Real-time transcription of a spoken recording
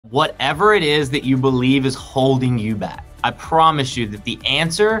whatever it is that you believe is holding you back, I promise you that the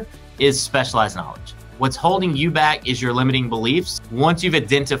answer is specialized knowledge. What's holding you back is your limiting beliefs. Once you've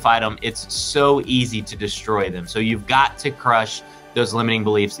identified them, it's so easy to destroy them. So you've got to crush those limiting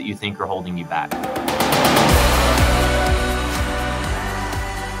beliefs that you think are holding you back.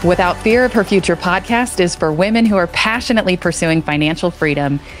 Without Fear of Her Future podcast is for women who are passionately pursuing financial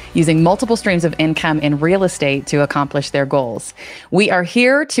freedom, using multiple streams of income in real estate to accomplish their goals. We are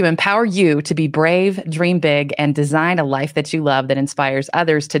here to empower you to be brave, dream big, and design a life that you love that inspires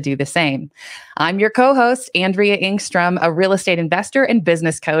others to do the same. I'm your co-host, Andrea Engstrom, a real estate investor and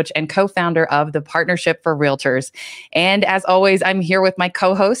business coach and co-founder of the Partnership for Realtors. And as always, I'm here with my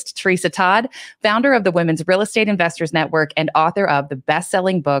co-host, Tresa Todd, founder of the Women's Real Estate Investors Network and author of the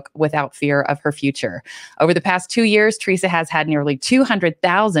best-selling book, Without Fear of Her Future. Over the past 2 years, Tresa has had nearly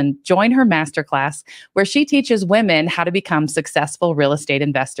 200,000 join her masterclass, where she teaches women how to become successful real estate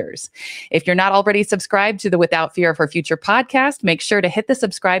investors. If you're not already subscribed to the Without Fear of Her Future podcast, make sure to hit the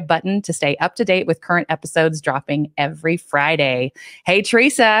subscribe button to stay up to date with current episodes dropping every Friday. Hey,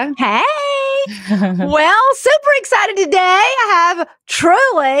 Tresa. Hey. Well, super excited today. I have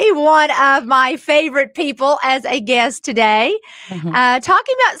truly one of my favorite people as a guest today.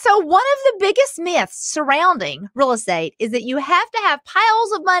 Talking about, so one of the biggest myths surrounding real estate is that you have to have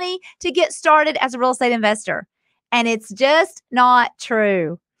piles of money to get started as a real estate investor. And it's just not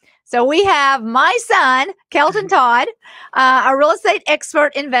true. So we have my son, Kelton Todd, a real estate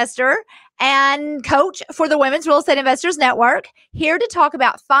expert investor and coach for the Women's Real Estate Investors Network, here to talk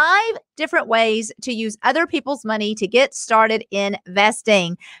about 5 different ways to use other people's money to get started in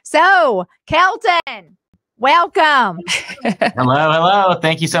investing. So, Kelton, welcome. Hello.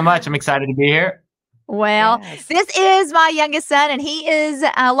 Thank you so much. I'm excited to be here. Well, yes. This is my youngest son, and he is,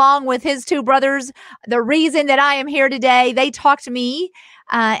 along with his 2 brothers, the reason that I am here today. They talked me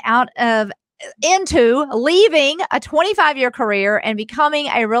into leaving a 25-year career and becoming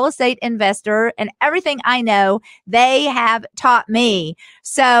a real estate investor, and everything I know, they have taught me.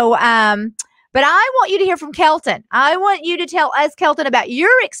 So, but I want you to hear from Kelton. I want you to tell us, Kelton, about your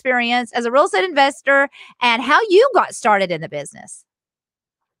experience as a real estate investor and how you got started in the business.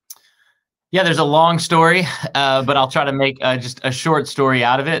 Yeah, there's a long story, but I'll try to make just a short story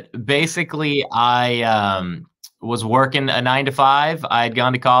out of it. Basically, I was working a 9-to-5. I had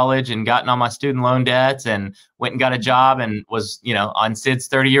gone to college and gotten on my student loan debts and went and got a job and was, on Sid's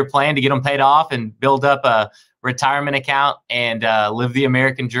 30-year plan to get them paid off and build up a retirement account and live the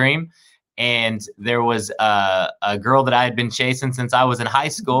American dream. And there was a girl that I had been chasing since I was in high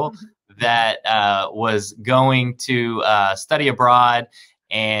school that was going to study abroad.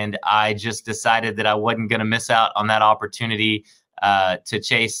 And I just decided that I wasn't going to miss out on that opportunity to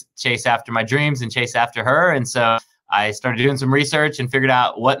chase after my dreams and chase after her. And so I started doing some research and figured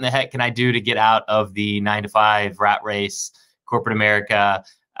out what in the heck can I do to get out of the 9-to-5 rat race, corporate America.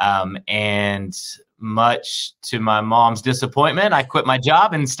 And much to my mom's disappointment, I quit my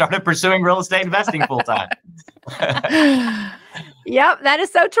job and started pursuing real estate investing full time. Yep, that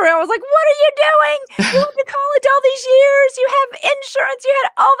is so true. I was like, what are you doing? You went to college all these years. You have insurance. You had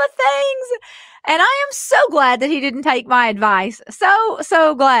all the things. And I am so glad that he didn't take my advice.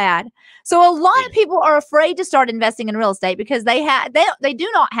 So glad. So a lot of people are afraid to start investing in real estate because they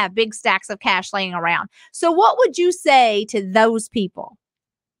do not have big stacks of cash laying around. So what would you say to those people?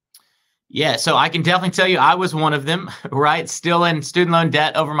 Yeah, so I can definitely tell you I was one of them, right? Still in student loan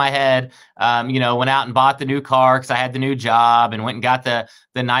debt over my head. Went out and bought the new car because I had the new job and went and got the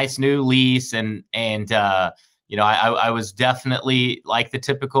nice new lease. I was definitely like the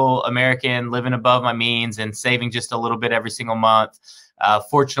typical American, living above my means and saving just a little bit every single month.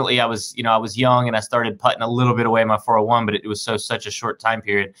 Fortunately, I was young and I started putting a little bit away in my 401, but it was such a short time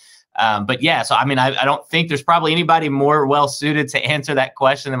period. But yeah, so I mean, I don't think there's probably anybody more well suited to answer that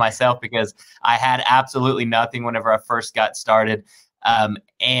question than myself, because I had absolutely nothing whenever I first got started.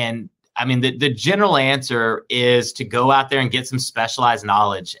 And I mean, the general answer is to go out there and get some specialized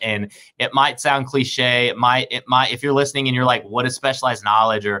knowledge. And it might sound cliche. It might, if you're listening and you're like, what is specialized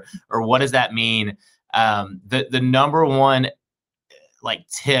knowledge, or what does that mean? The number one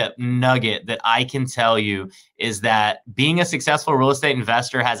tip nugget that I can tell you is that being a successful real estate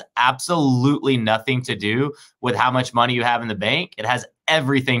investor has absolutely nothing to do with how much money you have in the bank. It has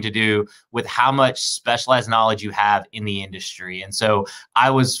everything to do with how much specialized knowledge you have in the industry. And so I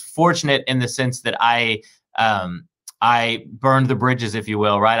was fortunate in the sense that I I burned the bridges, if you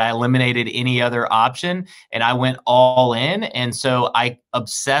will, right? I eliminated any other option and I went all in. And so I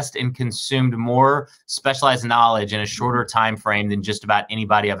obsessed and consumed more specialized knowledge in a shorter time frame than just about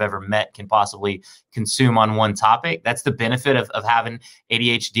anybody I've ever met can possibly consume on one topic. That's the benefit of having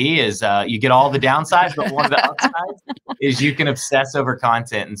ADHD is you get all the downsides, but one of the upsides is you can obsess over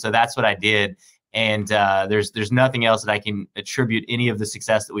content. And so that's what I did. And there's nothing else that I can attribute any of the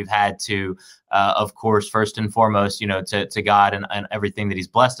success that we've had to, of course, first and foremost, to God and everything that he's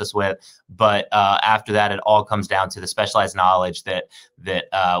blessed us with. But after that, it all comes down to the specialized knowledge that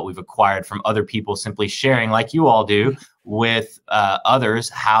we've acquired from other people, simply sharing, like you all do, with others,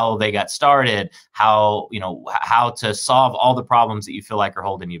 how they got started, how to solve all the problems that you feel like are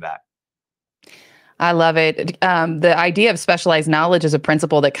holding you back. I love it. The idea of specialized knowledge is a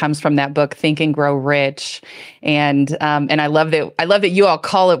principle that comes from that book, Think and Grow Rich. And I love that you all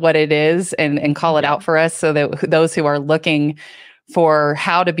call it what it is and call it out for us so that those who are looking for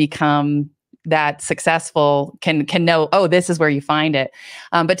how to become that successful can know, oh, this is where you find it.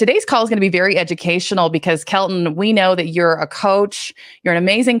 But today's call is going to be very educational because, Kelton, we know that you're a coach, you're an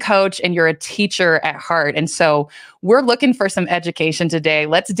amazing coach, and you're a teacher at heart. And so we're looking for some education today.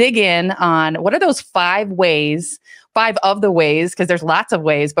 Let's dig in on what are those 5 of the ways, because there's lots of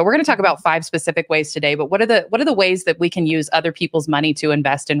ways, but we're going to talk about 5 specific ways today. But what are the ways that we can use other people's money to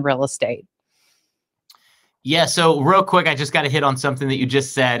invest in real estate? Yeah. So real quick, I just got to hit on something that you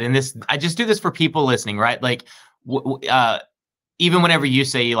just said. And I just do this for people listening, right? Like, even whenever you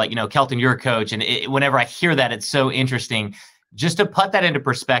say, like, Kelton, you're a coach. And whenever I hear that, it's so interesting just to put that into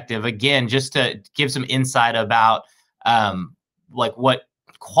perspective again, just to give some insight about, like what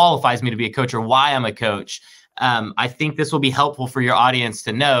qualifies me to be a coach or why I'm a coach. I think this will be helpful for your audience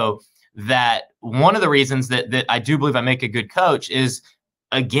to know that one of the reasons that I do believe I make a good coach is,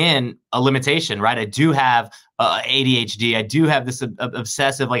 again, a limitation, right? I do have ADHD. I do have this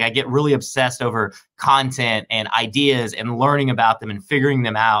obsessive, like I get really obsessed over content and ideas and learning about them and figuring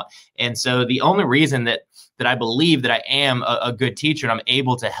them out. And so the only reason that I believe that I am a good teacher and I'm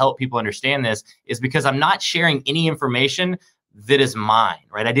able to help people understand this is because I'm not sharing any information that is mine,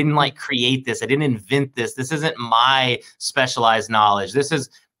 right? I didn't create this. I didn't invent this. This isn't my specialized knowledge. This is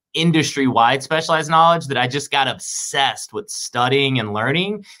industry-wide specialized knowledge that I just got obsessed with studying and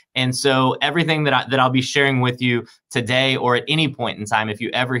learning. And so everything that I'll be sharing with you today or at any point in time, if you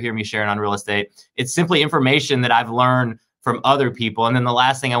ever hear me sharing on real estate, it's simply information that I've learned from other people. And then the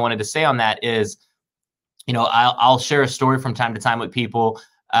last thing I wanted to say on that is, I'll share a story from time to time with people,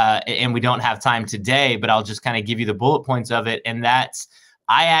 and we don't have time today, but I'll just kind of give you the bullet points of it. And that's,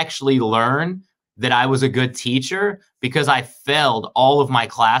 I actually learned that I was a good teacher because I failed all of my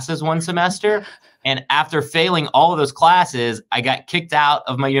classes one semester. And after failing all of those classes, I got kicked out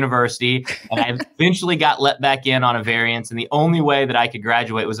of my university and I eventually got let back in on a variance. And the only way that I could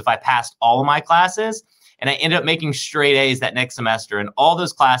graduate was if I passed all of my classes. And I ended up making straight A's that next semester in all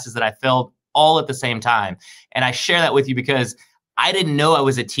those classes that I failed all at the same time. And I share that with you because I didn't know I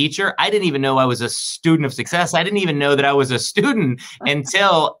was a teacher. I didn't even know I was a student of success. I didn't even know that I was a student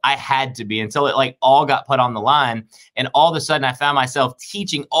until I had to be, until it all got put on the line. And all of a sudden I found myself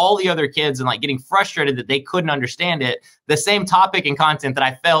teaching all the other kids and getting frustrated that they couldn't understand it, the same topic and content that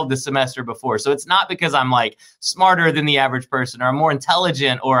I failed this semester before. So it's not because I'm smarter than the average person or I'm more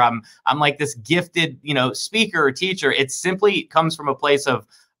intelligent or I'm this gifted, speaker or teacher. It simply comes from a place of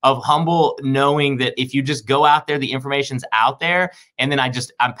humble knowing that if you just go out there, the information's out there. And then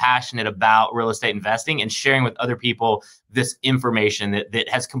I'm passionate about real estate investing and sharing with other people this information that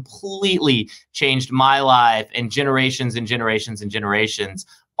has completely changed my life and generations and generations and generations,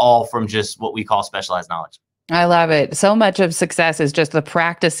 all from just what we call specialized knowledge. I love it. So much of success is just the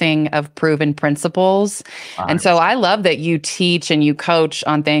practicing of proven principles. And so I love that you teach and you coach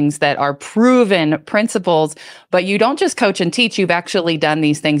on things that are proven principles, but you don't just coach and teach. You've actually done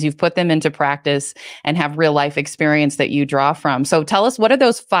these things. You've put them into practice and have real life experience that you draw from. So tell us, what are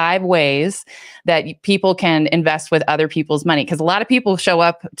those 5 ways that people can invest with other people's money? Because a lot of people show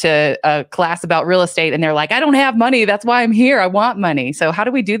up to a class about real estate and they're like, I don't have money. That's why I'm here. I want money. So how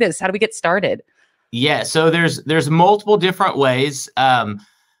do we do this? How do we get started? Yeah, so there's multiple different ways.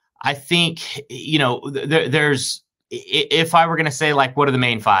 I think, there's, if I were going to say what are the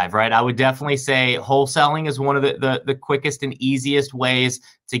main 5, right? I would definitely say wholesaling is one of the quickest and easiest ways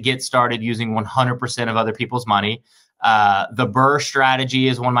to get started using 100% of other people's money. The BRRRR strategy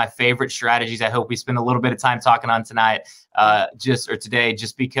is one of my favorite strategies. I hope we spend a little bit of time talking on tonight, today,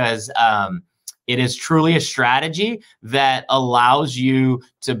 just because it is truly a strategy that allows you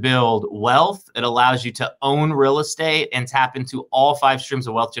to build wealth. It allows you to own real estate and tap into all 5 streams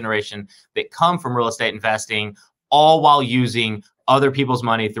of wealth generation that come from real estate investing, all while using other people's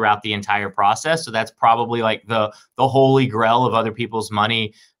money throughout the entire process. So that's probably like the holy grail of other people's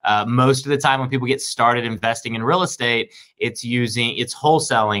money. Most of the time when people get started investing in real estate, it's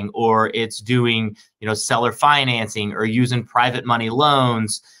wholesaling, or it's doing, seller financing, or using private money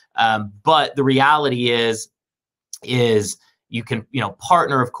loans. But the reality is you can,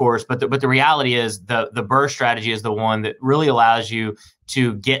 partner, of course, but the reality is the BRRRR strategy is the one that really allows you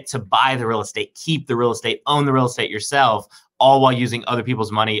to get to buy the real estate, keep the real estate, own the real estate yourself, all while using other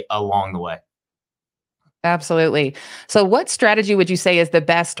people's money along the way. Absolutely. So what strategy would you say is the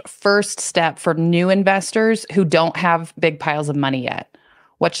best first step for new investors who don't have big piles of money yet?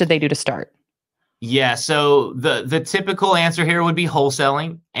 What should they do to start? Yeah, so the typical answer here would be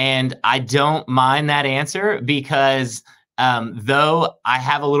wholesaling. And I don't mind that answer because though I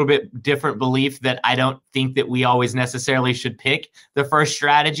have a little bit different belief that I don't think that we always necessarily should pick the first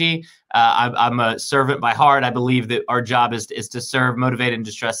strategy. I'm a servant by heart. I believe that our job is to serve motivated and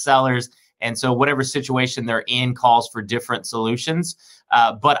distressed sellers. And so whatever situation they're in calls for different solutions.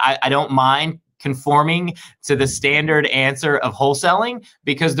 But I don't mind conforming to the standard answer of wholesaling,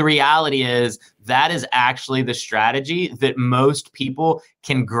 because the reality is that is actually the strategy that most people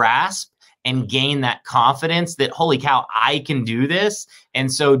can grasp and gain that confidence that, holy cow, I can do this.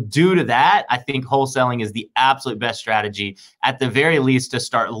 And so due to that, I think wholesaling is the absolute best strategy, at the very least, to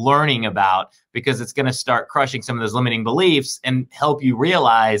start learning about, because it's going to start crushing some of those limiting beliefs and help you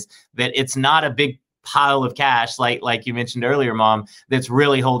realize that it's not a big pile of cash, like you mentioned earlier, Mom, that's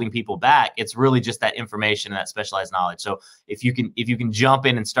really holding people back. It's really just that information and that specialized knowledge. So if you can jump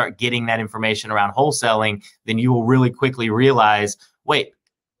in and start getting that information around wholesaling, then you will really quickly realize, wait,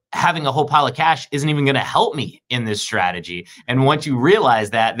 having a whole pile of cash isn't even going to help me in this strategy. And once you realize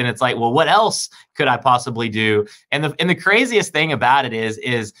that, then it's like, well, what else could I possibly do? And the craziest thing about it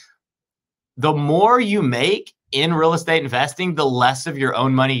is the more you make in real estate investing, the less of your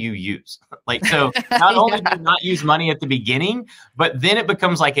own money you use. Like, so not only do you not use money at the beginning, but then it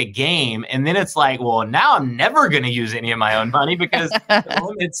becomes like a game. And then it's like, well, now I'm never going to use any of my own money, because it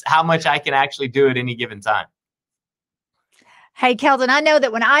limits how much I can actually do at any given time. Hey, Kelton, I know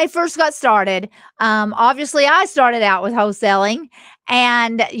that when I first got started, obviously I started out with wholesaling,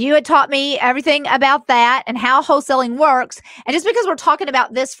 and you had taught me everything about that and how wholesaling works. And just because we're talking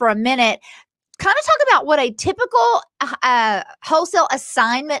about this for a minute, kind of talk about what a typical wholesale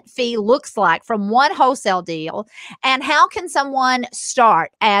assignment fee looks like from one wholesale deal, and how can someone start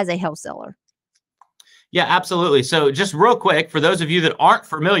as a wholesaler? Yeah, absolutely. So just real quick, for those of you that aren't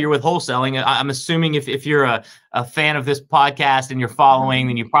familiar with wholesaling, I'm assuming if you're a fan of this podcast and you're following,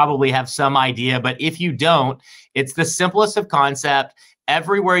 then you probably have some idea. But if you don't, it's the simplest of concept.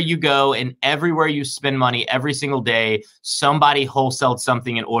 Everywhere you go and everywhere you spend money every single day, somebody wholesaled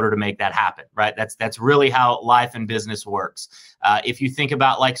something in order to make that happen, right? That's really how life and business works. If you think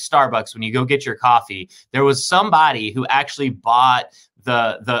about like Starbucks, when you go get your coffee, there was somebody who actually bought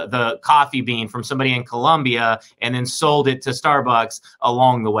the coffee bean from somebody in Colombia and then sold it to Starbucks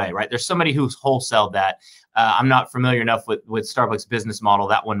along the way, right? There's somebody who's wholesaled that. I'm not familiar enough with Starbucks business model.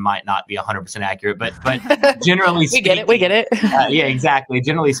 That one might not be 100% accurate, but generally speaking, we get it. Yeah, exactly.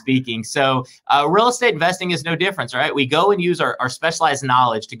 Generally speaking. So real estate investing is no difference, right? We go and use our specialized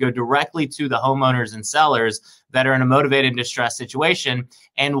knowledge to go directly to the homeowners and sellers that are in a motivated and distressed situation.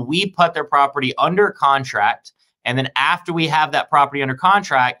 And we put their property under contract. And then after we have that property under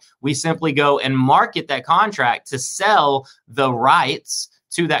contract, we simply go and market that contract to sell the rights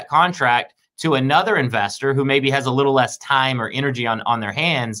to that contract to another investor who maybe has a little less time or energy on their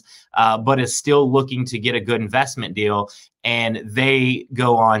hands, but is still looking to get a good investment deal. And they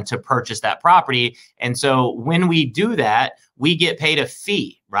go on to purchase that property. And so when we do that, we get paid a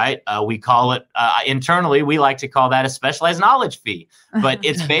fee, right? We call it, internally, we like to call that a specialized knowledge fee. But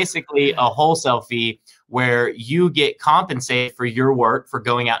it's basically a wholesale fee where you get compensated for your work for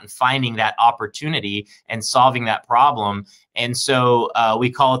going out and finding that opportunity and solving that problem. And so we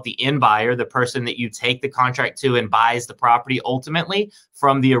call it the end buyer, the person that you take the contract to and buys the property ultimately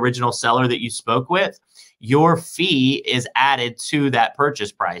from the original seller that you spoke with. Your fee is added to that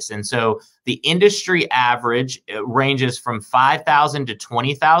purchase price. And so the industry average ranges from $5,000 to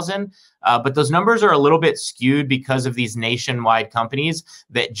 $20,000. But those numbers are a little bit skewed because of these nationwide companies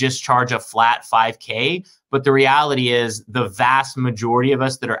that just charge a flat $5K. But the reality is the vast majority of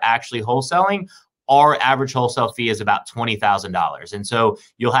us that are actually wholesaling, our average wholesale fee is about $20,000. And so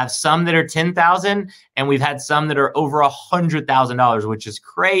you'll have some that are $10,000, and we've had some that are over $100,000, which is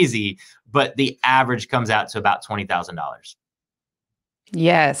crazy. But the average comes out to about $20,000.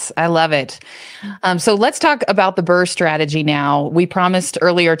 Yes, I love it. So let's talk about the BRRRR strategy now. We promised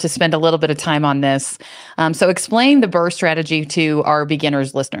earlier to spend a little bit of time on this. So explain the BRRRR strategy to our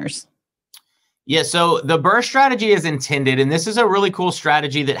beginners listeners. Yeah, so the BRRRR strategy is intended, and this is a really cool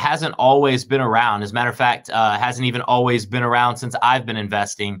strategy that hasn't always been around. As a matter of fact, hasn't even always been around since I've been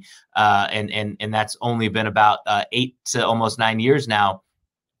investing, and that's only been about 8 to almost 9 years now.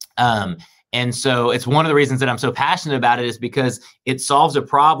 And so it's one of the reasons that I'm so passionate about it is because it solves a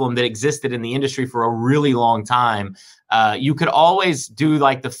problem that existed in the industry for a really long time. You could always do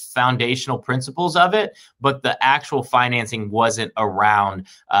like the foundational principles of it, but the actual financing wasn't around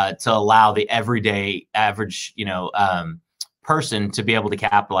to allow the everyday average, person to be able to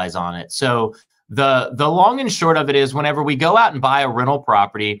capitalize on it. So the long and short of it is whenever we go out and buy a rental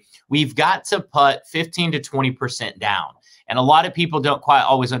property, we've got to put 15 to 20% down. And a lot of people don't quite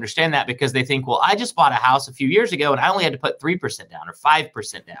always understand that because they think, well, I just bought a house a few years ago and I only had to put 3% down or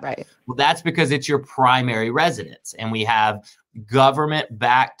 5% down. Right. Well, that's because it's your primary residence. And we have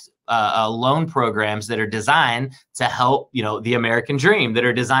government-backed loan programs that are designed to help, the American dream, that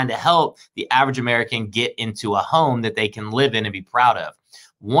are designed to help the average American get into a home that they can live in and be proud of.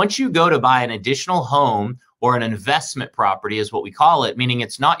 Once you go to buy an additional home or an investment property is what we call it, meaning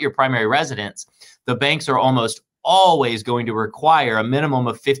it's not your primary residence, the banks are almost always going to require a minimum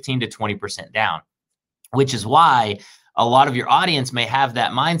of 15 to 20% down, which is why a lot of your audience may have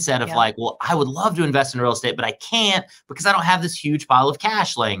that mindset of like, well, I would love to invest in real estate, but I can't because I don't have this huge pile of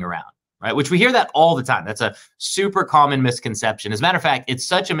cash laying around, right? Which we hear that all the time. That's a super common misconception. As a matter of fact, it's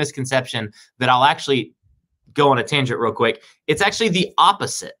such a misconception that I'll actually go on a tangent real quick. It's actually the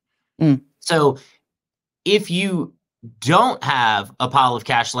opposite. So if you don't have a pile of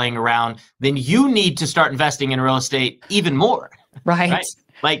cash laying around, then you need to start investing in real estate even more. Right.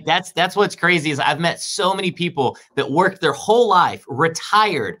 Like that's what's crazy is I've met so many people that worked their whole life,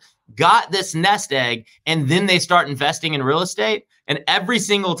 retired, got this nest egg, and then they start investing in real estate. And every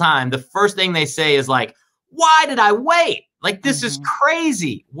single time, the first thing they say is like, why did I wait? Like, this is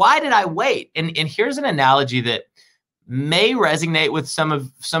crazy. Why did I wait? And here's an analogy that may resonate with some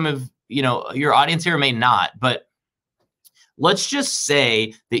of your audience here, may not, but let's just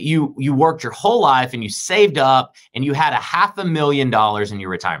say that you worked your whole life and you saved up and you had $500,000 in your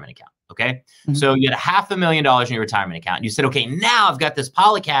retirement account. Okay. So you had $500,000 in your retirement account. And you said, okay, now I've got this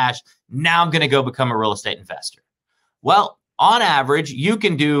pile of cash. Now I'm going to go become a real estate investor. Well, on average, you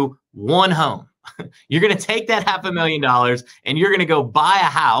can do one home. You're going to take that $500,000 and you're going to go buy a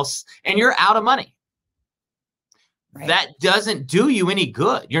house and you're out of money. Right. That doesn't do you any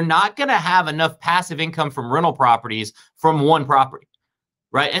good. You're not going to have enough passive income from rental properties from one property,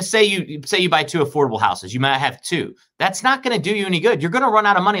 right? And say you buy 2 affordable houses, you might have 2. That's not going to do you any good. You're going to run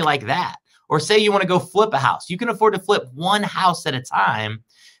out of money like that. Or say you want to go flip a house. You can afford to flip one house at a time.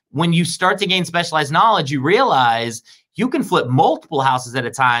 When you start to gain specialized knowledge, you realize you can flip multiple houses at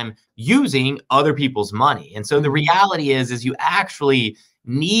a time using other people's money. And so the reality is you actually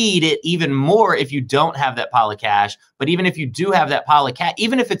need it even more if you don't have that pile of cash. But even if you do have that pile of cash,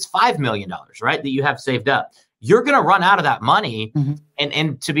 even if it's $5 million, right, that you have saved up, you're going to run out of that money.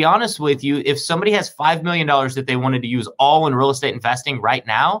 And to be honest with you, if somebody has $5 million that they wanted to use all in real estate investing right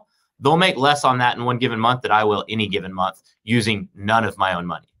now, they'll make less on that in one given month than I will any given month using none of my own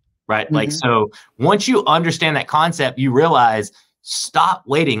money, right? Like, so once you understand that concept, you realize stop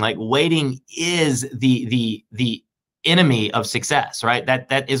waiting. Like, waiting is the enemy of success, right?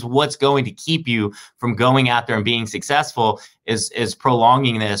 That is what's going to keep you from going out there and being successful, is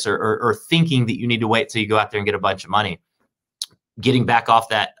prolonging this or thinking that you need to wait till you go out there and get a bunch of money. Getting back off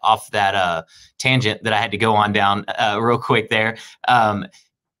that tangent that I had to go on down real quick there.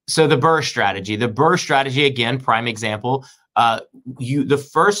 So the BRRRR strategy, again, prime example. The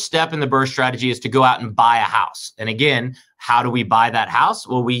first step in the BRRRR strategy is to go out and buy a house. And again, how do we buy that house?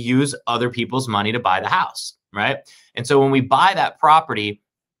 Well, we use other people's money to buy the house, right? And so when we buy that property,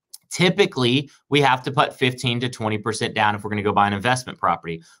 typically we have to put 15 to 20% down if we're going to go buy an investment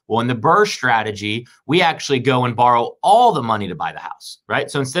property. Well, in the BRRRR strategy, we actually go and borrow all the money to buy the house, right?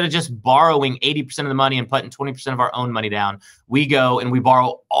 So instead of just borrowing 80% of the money and putting 20% of our own money down, we go and we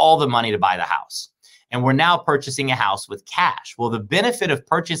borrow all the money to buy the house. And we're now purchasing a house with cash. Well, the benefit of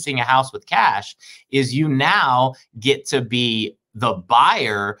purchasing a house with cash is you now get to be the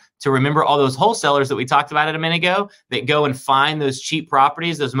buyer to remember all those wholesalers that we talked about a minute ago that go and find those cheap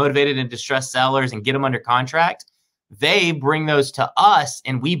properties, those motivated and distressed sellers, and get them under contract. They bring those to us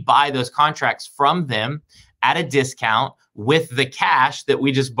and we buy those contracts from them at a discount with the cash that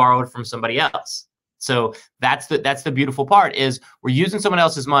we just borrowed from somebody else. So that's the beautiful part is we're using someone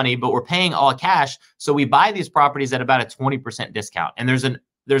else's money, but we're paying all cash. So we buy these properties at about a 20% discount. And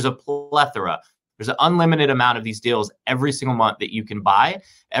there's a plethora. There's an unlimited amount of these deals every single month that you can buy.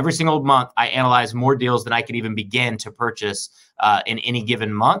 Every single month, I analyze more deals than I could even begin to purchase in any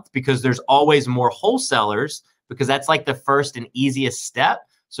given month, because there's always more wholesalers, because that's like the first and easiest step.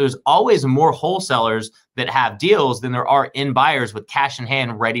 So there's always more wholesalers that have deals than there are in buyers with cash in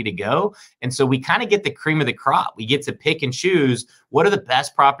hand ready to go. And so we kind of get the cream of the crop. We get to pick and choose what are the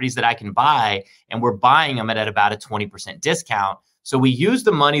best properties that I can buy, and we're buying them at about a 20% discount. So we use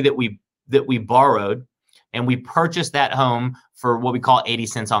the money that we borrowed, and we purchase that home for what we call 80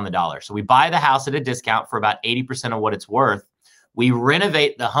 cents on the dollar. So we buy the house at a discount for about 80% of what it's worth. We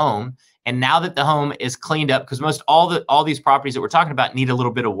renovate the home. And now that the home is cleaned up, because all these properties that we're talking about need a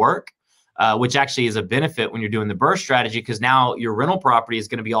little bit of work, which actually is a benefit when you're doing the BRRRR strategy, because now your rental property is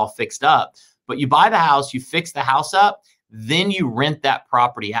going to be all fixed up. But you buy the house, you fix the house up, then you rent that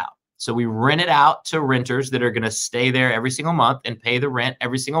property out. So we rent it out to renters that are going to stay there every single month and pay the rent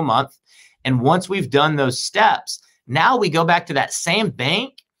every single month. And once we've done those steps, now we go back to that same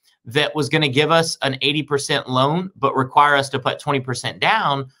bank that was going to give us an 80% loan, but require us to put 20%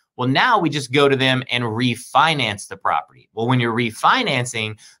 down. Well, now we just go to them and refinance the property. Well, when you're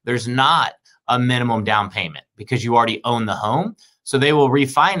refinancing, there's not a minimum down payment because you already own the home. So they will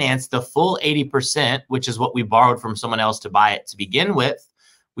refinance the full 80%, which is what we borrowed from someone else to buy it to begin with.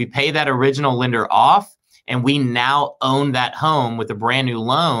 We pay that original lender off, and we now own that home with a brand new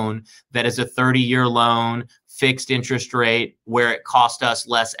loan that is a 30-year loan, fixed interest rate, where it cost us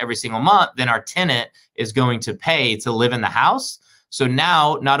less every single month than our tenant is going to pay to live in the house. So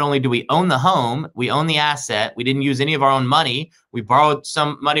now, not only do we own the home, we own the asset. We didn't use any of our own money. We borrowed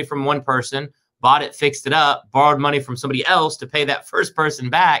some money from one person, bought it, fixed it up, borrowed money from somebody else to pay that first person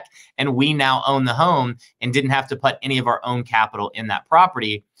back. And we now own the home and didn't have to put any of our own capital in that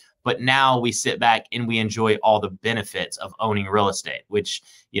property. But now we sit back and we enjoy all the benefits of owning real estate, which,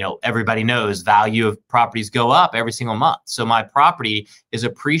 everybody knows value of properties go up every single month. So my property is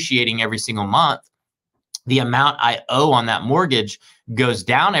appreciating every single month. The amount I owe on that mortgage goes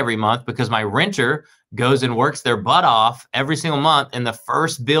down every month because my renter goes and works their butt off every single month. And the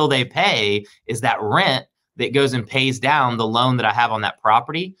first bill they pay is that rent that goes and pays down the loan that I have on that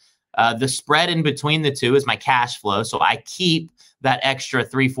property. The spread in between the two is my cash flow. So I keep that extra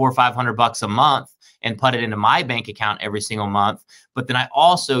 $300, $400, $500 a month and put it into my bank account every single month. But then I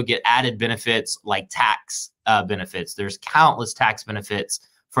also get added benefits like tax benefits. There's countless tax benefits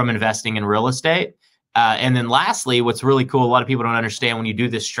from investing in real estate. And then lastly, what's really cool, a lot of people don't understand when you do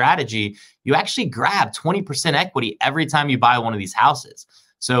this strategy, you actually grab 20% equity every time you buy one of these houses.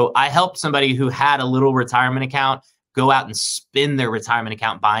 So I helped somebody who had a little retirement account go out and spend their retirement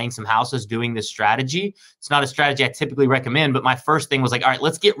account buying some houses doing this strategy. It's not a strategy I typically recommend, but my first thing was like, all right,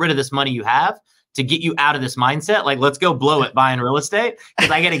 let's get rid of this money you have to get you out of this mindset. Like, let's go blow it buying real estate, because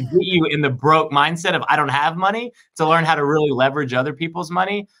I got to get you in the broke mindset of I don't have money to learn how to really leverage other people's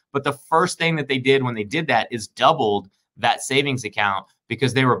money. But the first thing that they did when they did that is doubled that savings account,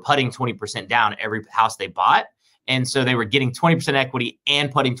 because they were putting 20% down every house they bought. And so they were getting 20% equity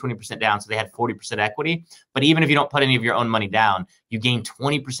and putting 20% down. So they had 40% equity. But even if you don't put any of your own money down, you gain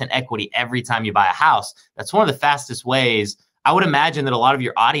 20% equity every time you buy a house. That's one of the fastest ways. I would imagine that a lot of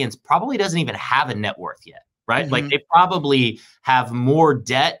your audience probably doesn't even have a net worth yet, right? Mm-hmm. Like they probably have more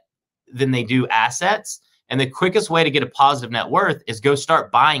debt than they do assets. And the quickest way to get a positive net worth is go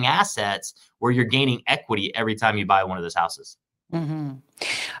start buying assets where you're gaining equity every time you buy one of those houses. Mm-hmm.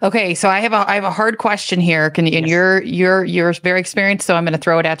 Okay, so I have a hard question here. And yes. you're very experienced, so I'm going to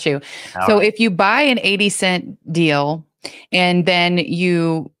throw it at you. So if you buy an 80-cent deal and then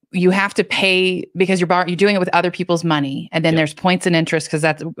you have to pay because you're doing it with other people's money, and then there's points and interest, because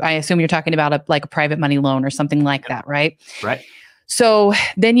that's, I assume you're talking about a private money loan or something like that, right? Right. So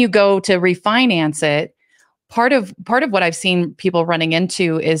then you go to refinance it. Part of what I've seen people running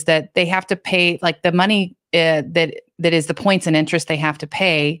into is that they have to pay, like, the money that is the points and interest they have to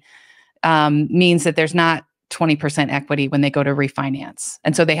pay means that there's not 20% equity when they go to refinance,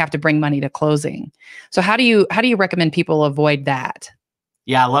 and so they have to bring money to closing. So how do you recommend people avoid that?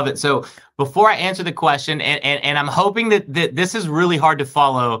 Yeah, I love it. So before I answer the question, and I'm hoping that this is really hard to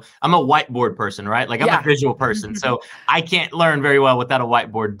follow. I'm a whiteboard person, right? Like I'm a visual person, so I can't learn very well without a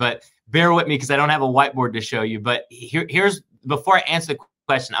whiteboard. But bear with me because I don't have a whiteboard to show you. But here's, before I answer the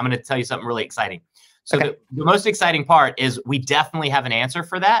question, I'm going to tell you something really exciting. So the most exciting part is we definitely have an answer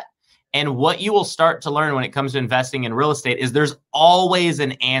for that. And what you will start to learn when it comes to investing in real estate is there's always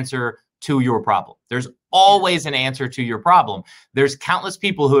an answer to your problem. There's always an answer to your problem. There's countless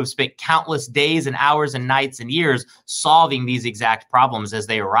people who have spent countless days and hours and nights and years solving these exact problems as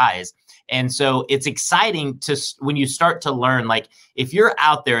they arise. And so it's exciting to, when you start to learn, like if you're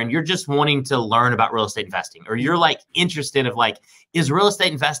out there and you're just wanting to learn about real estate investing, or you're like interested of like, is real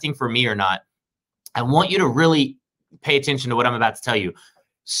estate investing for me or not? I want you to really pay attention to what I'm about to tell you.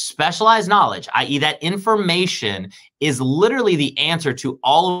 Specialized knowledge, i.e. that information, is literally the answer to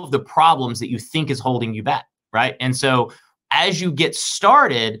all of the problems that you think is holding you back, right? And so as you get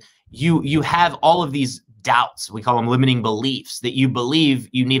started, you have all of these doubts, we call them limiting beliefs, that you believe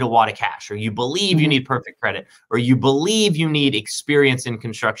you need a wad of cash, or you believe you need perfect credit, or you believe you need experience in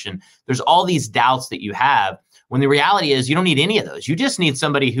construction. There's all these doubts that you have, when the reality is you don't need any of those. You just need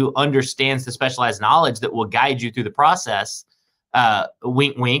somebody who understands the specialized knowledge that will guide you through the process.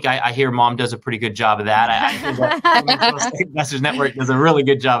 Wink, wink. I hear Mom does a pretty good job of that. I think that Investors Network does a really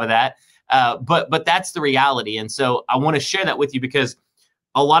good job of that. But that's the reality. And so I want to share that with you, because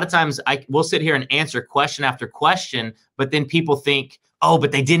a lot of times we'll sit here and answer question after question, but then people think, oh,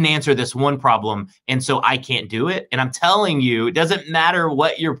 but they didn't answer this one problem, and so I can't do it. And I'm telling you, it doesn't matter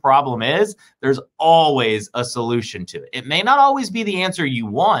what your problem is. There's always a solution to it. It may not always be the answer you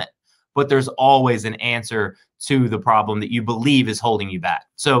want, but there's always an answer to the problem that you believe is holding you back.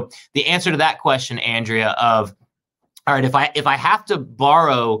 So the answer to that question, Andrea, of, all right, if I have to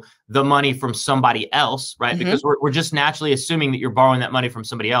borrow the money from somebody else, right? Because we're just naturally assuming that you're borrowing that money from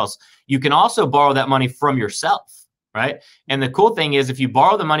somebody else. You can also borrow that money from yourself, right? And the cool thing is, if you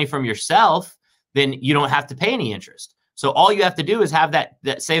borrow the money from yourself, then you don't have to pay any interest. So all you have to do is have that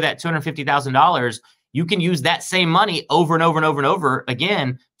say that $250,000, you can use that same money over and over and over and over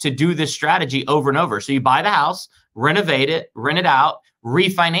again to do this strategy over and over. So you buy the house, renovate it, rent it out,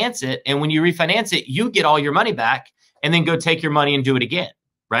 refinance it. And when you refinance it, you get all your money back, and then go take your money and do it again,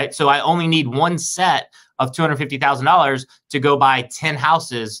 right? So I only need one set of $250,000 to go buy 10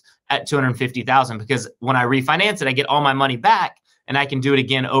 houses at $250,000, because when I refinance it, I get all my money back, and I can do it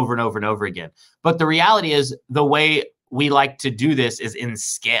again over and over and over again. But the reality is, the way we like to do this is in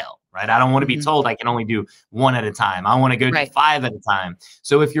scale, right? I don't want to be told I can only do one at a time. I want to go do 5 at a time.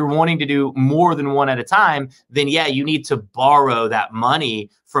 So if you're wanting to do more than one at a time, then yeah, you need to borrow that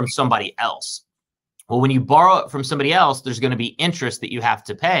money from somebody else. Well, when you borrow it from somebody else, there's going to be interest that you have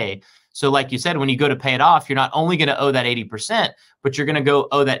to pay. So like you said, when you go to pay it off, you're not only going to owe that 80%, but you're going to go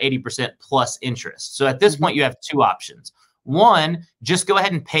owe that 80% plus interest. So at this point, you have 2 options. One, just go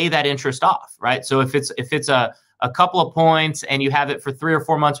ahead and pay that interest off, right? So if it's a couple of points and you have it for 3 or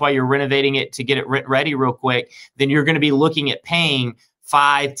 4 months while you're renovating it to get it rent ready real quick, then you're going to be looking at paying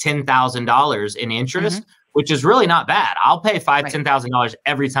 $5,000, $10,000 in interest, which is really not bad. I'll pay $5,000, $10,000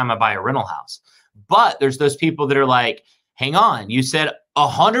 every time I buy a rental house. But there's those people that are like, hang on, you said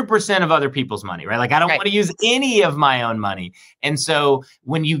 100% of other people's money, right? Like, I don't want to use any of my own money. And so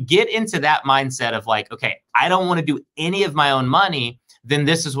when you get into that mindset of like, okay, I don't want to do any of my own money, then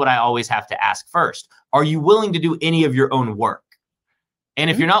this is what I always have to ask first. Are you willing to do any of your own work? And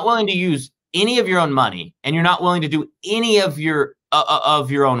if you're not willing to use any of your own money, and you're not willing to do any of your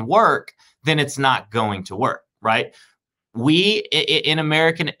own work, then it's not going to work, right? In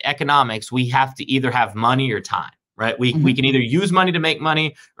American economics, we have to either have money or time, right? We can either use money to make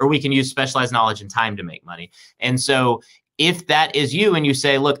money, or we can use specialized knowledge and time to make money. And so if that is you, and you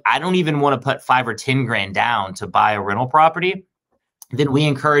say, look, I don't even want to put 5 or 10 grand down to buy a rental property, then we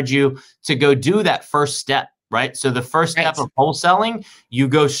encourage you to go do that first step, right? So the first step of wholesaling, you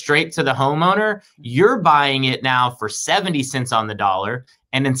go straight to the homeowner. You're buying it now for 70 cents on the dollar.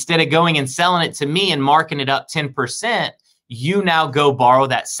 And instead of going and selling it to me and marking it up 10%, you now go borrow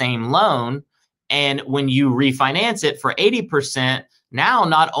that same loan. And when you refinance it for 80%, now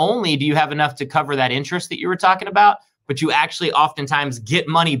not only do you have enough to cover that interest that you were talking about, but you actually oftentimes get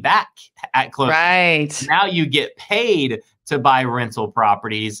money back at closing. Right. Now you get paid to buy rental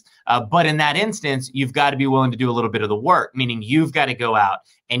properties. But in that instance, you've got to be willing to do a little bit of the work, meaning you've got to go out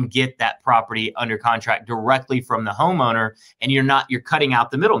and get that property under contract directly from the homeowner. And you're cutting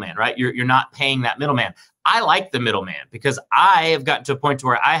out the middleman, right? You're not paying that middleman. I like the middleman because I have gotten to a point to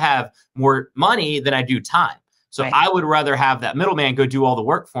where I have more money than I do time. So I would rather have that middleman go do all the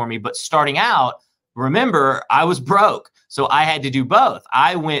work for me. But starting out, remember, I was broke. So I had to do both.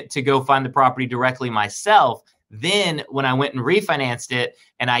 I went to go find the property directly myself. Then when I went and refinanced it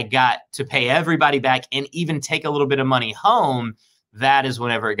and I got to pay everybody back and even take a little bit of money home, that is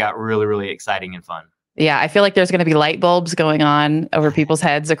whenever it got really, really exciting and fun. Yeah, I feel like there's going to be light bulbs going on over people's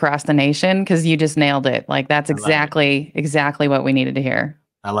heads across the nation, because you just nailed it. Like, that's exactly what we needed to hear.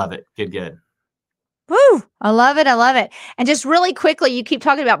 I love it. Good. Whew, I love it. I love it. And just really quickly, you keep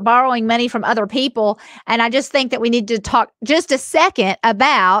talking about borrowing money from other people. And I just think that we need to talk just a second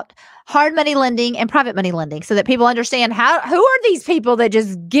about hard money lending and private money lending so that people understand who are these people that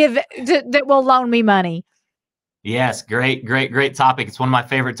just that will loan me money? Yes, great topic. It's one of my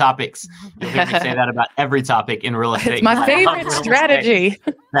favorite topics. You'll hear me say that about every topic in real estate. It's my favorite strategy.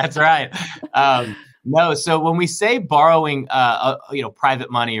 That's right. No, so when we say borrowing,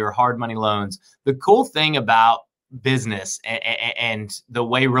 private money or hard money loans, the cool thing about business and the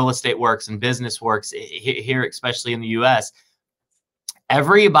way real estate works and business works here, especially in the US,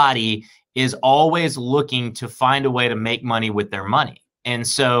 everybody is always looking to find a way to make money with their money. And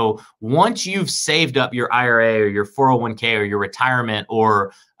so once you've saved up your IRA or your 401k or your retirement,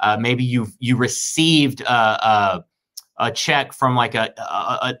 or maybe you received a check from like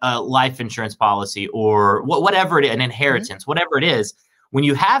a life insurance policy or whatever it is, an inheritance, whatever it is, when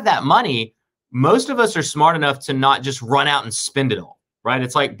you have that money, most of us are smart enough to not just run out and spend it all, right?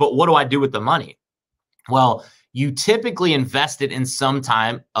 It's like, but what do I do with the money? Well, you typically invest it in some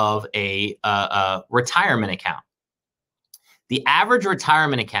time of a retirement account. The average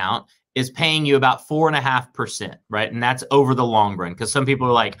retirement account is paying you about 4.5%, right? And that's over the long run. Because some people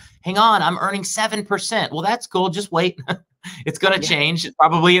are like, hang on, I'm earning 7%. Well, that's cool. Just wait. It's going to change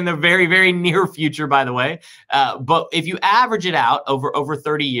probably in the very, very near future, by the way. But if you average it out over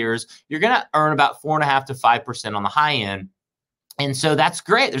 30 years, you're going to earn about 4.5 to 5% on the high end. And so that's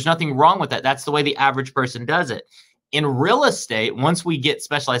great. There's nothing wrong with that. That's the way the average person does it. In real estate, once we get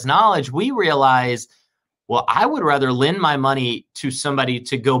specialized knowledge, we realize, well, I would rather lend my money to somebody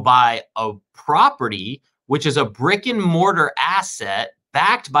to go buy a property, which is a brick and mortar asset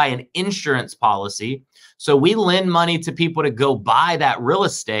backed by an insurance policy. So we lend money to people to go buy that real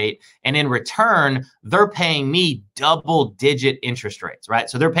estate. And in return, they're paying me double-digit interest rates, right?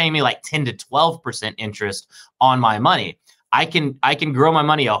 So they're paying me like 10 to 12% interest on my money. I can grow my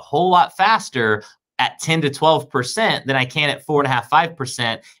money a whole lot faster at 10 to 12% than I can at 4.5,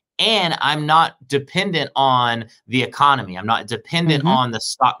 5%. And I'm not dependent on the economy. I'm not dependent on the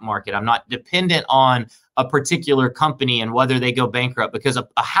stock market. I'm not dependent on a particular company and whether they go bankrupt, because a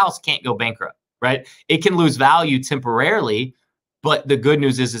house can't go bankrupt, right? It can lose value temporarily, but the good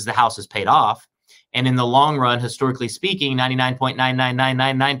news is the house is paid off. And in the long run, historically speaking,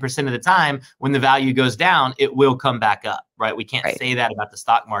 99.99999% of the time, when the value goes down, it will come back up, right? We can't say that about the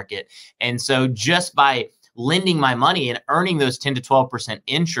stock market. And so just by lending my money and earning those 10 to 12%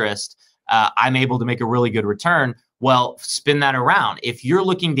 interest, I'm able to make a really good return. Well, spin that around. If you're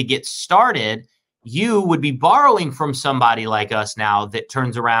looking to get started, you would be borrowing from somebody like us now that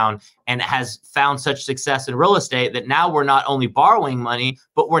turns around and has found such success in real estate that now we're not only borrowing money,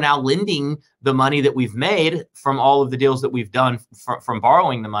 but we're now lending the money that we've made from all of the deals that we've done from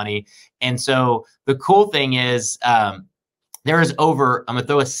borrowing the money. And so the cool thing is, there is over, I'm going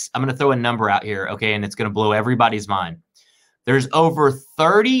to throw a number out here. Okay. And it's going to blow everybody's mind. There's over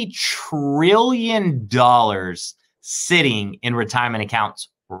 $30 trillion sitting in retirement accounts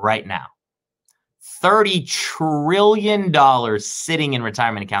right now. $30 trillion sitting in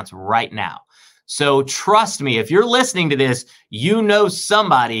retirement accounts right now. So trust me, if you're listening to this, you know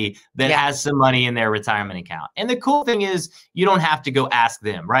somebody that has some money in their retirement account. And the cool thing is you don't have to go ask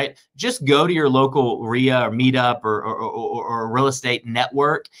them, right? Just go to your local REIA or meetup or real estate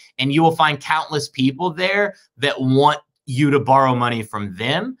network, and you will find countless people there that want you to borrow money from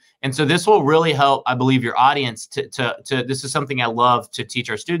them. And so this will really help, I believe, your audience to this is something I love to teach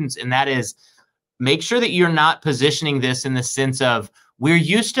our students, and that is make sure that you're not positioning this in the sense of we're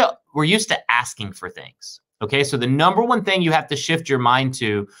used to asking for things. Okay. So the number one thing you have to shift your mind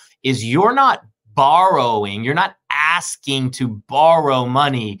to is you're not borrowing. You're not asking to borrow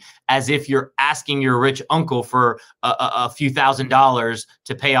money as if you're asking your rich uncle for a few $1,000s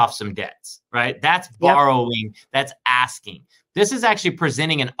to pay off some debts, right? That's borrowing. That's asking. This is actually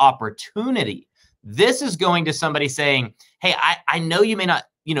presenting an opportunity. This is going to somebody saying, hey, I know you may not,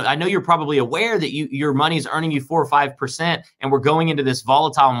 I know you're probably aware that your money is earning you 4 or 5%, and we're going into this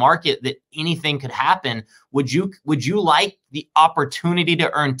volatile market that anything could happen. Would you like the opportunity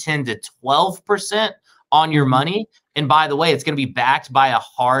to earn 10 to 12% on your money? And by the way, it's going to be backed by a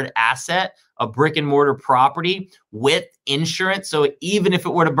hard asset, a brick and mortar property with insurance. So even if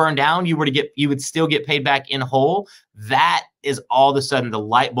it were to burn down, you would still get paid back in whole. That is all of a sudden the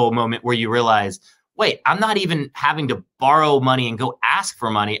light bulb moment where you realize, wait, I'm not even having to borrow money and go ask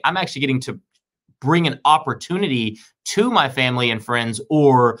for money. I'm actually getting to bring an opportunity to my family and friends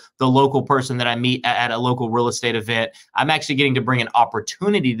or the local person that I meet at a local real estate event. I'm actually getting to bring an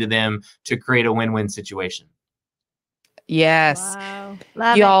opportunity to them to create a win-win situation. Yes. Wow.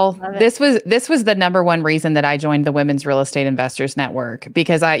 Y'all, this was the number one reason that I joined the Women's Real Estate Investors Network,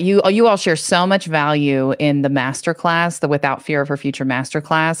 because you all share so much value in the masterclass, the Without Fear of Her Future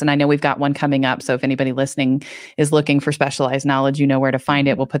masterclass. And I know we've got one coming up. So if anybody listening is looking for specialized knowledge, you know where to find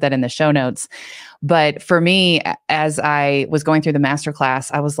it. We'll put that in the show notes. But for me, as I was going through the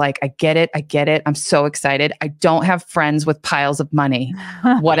masterclass, I was like, I get it. I'm so excited. I don't have friends with piles of money.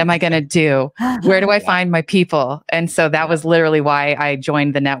 What am I going to do? Where do I find my people? And so that was literally why I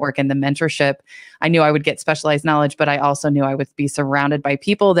joined the network and the mentorship. I knew I would get specialized knowledge, but I also knew I would be surrounded by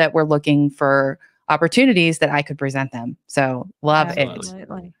people that were looking for opportunities that I could present them. So love it.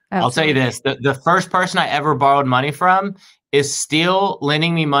 I'll tell you this, the first person I ever borrowed money from is still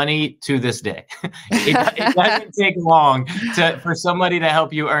lending me money to this day. It doesn't take long for somebody to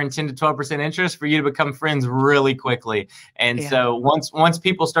help you earn 10 to 12% interest for you to become friends really quickly. And so once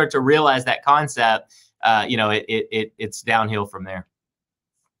people start to realize that concept, it's downhill from there.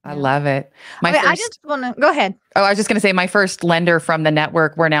 I love it. I just want to go ahead. Oh, I was just going to say, my first lender from the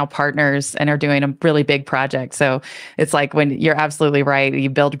network, we're now partners and are doing a really big project. So it's like, when you're absolutely right, you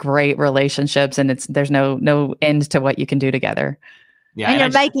build great relationships, and there's no end to what you can do together. Yeah, and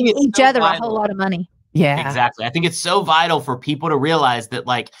you're making each other a whole lot of money. Yeah, exactly. I think it's so vital for people to realize that,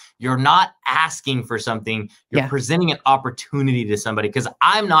 like, you're not asking for something, you're presenting an opportunity to somebody. Because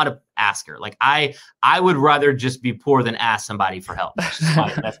I'm not an asker. Like, I would rather just be poor than ask somebody for help.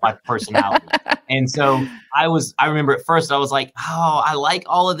 That's my personality. And so I remember at first I was like, oh, I like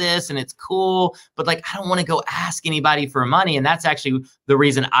all of this and it's cool, but like, I don't want to go ask anybody for money. And that's actually the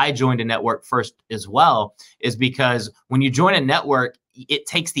reason I joined a network first as well, is because when you join a network, it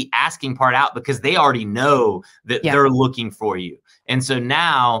takes the asking part out, because they already know that they're looking for you. And so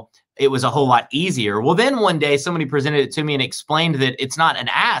now it was a whole lot easier. Well, then one day somebody presented it to me and explained that it's not an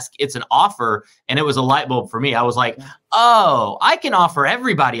ask, it's an offer. And it was a light bulb for me. I was like, oh, I can offer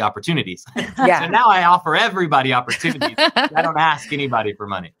everybody opportunities. So now I offer everybody opportunities. I don't ask anybody for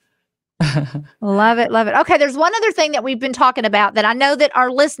money. Love it. Love it. Okay. There's one other thing that we've been talking about that I know that our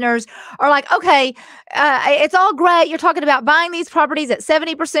listeners are like, okay, it's all great. You're talking about buying these properties at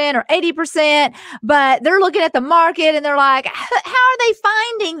 70% or 80%, but they're looking at the market and they're like, how are they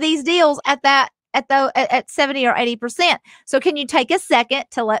finding these deals at 70 or 80%? So can you take a second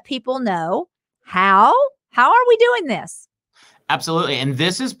to let people know how are we doing this? Absolutely. And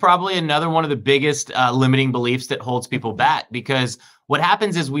this is probably another one of the biggest limiting beliefs that holds people back, because what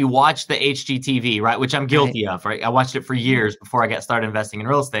happens is we watch the HGTV, right? Which I'm guilty of, right? I watched it for years before I got started investing in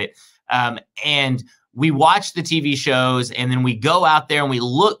real estate. And we watch the TV shows, and then we go out there and we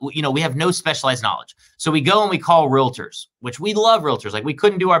look, we have no specialized knowledge. So we go and we call realtors, which we love realtors. Like, we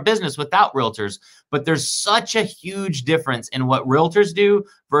couldn't do our business without realtors, but there's such a huge difference in what realtors do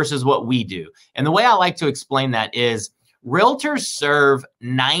versus what we do. And the way I like to explain that is, realtors serve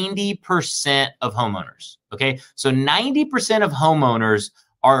 90% of homeowners. Okay. So 90% of homeowners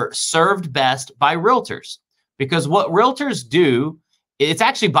are served best by realtors, because what realtors do, it's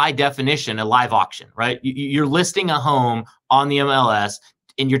actually by definition a live auction, right? You're listing a home on the MLS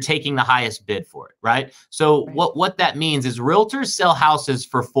and you're taking the highest bid for it, right? So what that means is realtors sell houses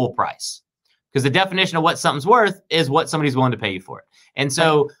for full price, because the definition of what something's worth is what somebody's willing to pay you for it. And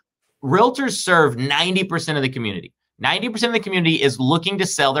so realtors serve 90% of the community. 90% of the community is looking to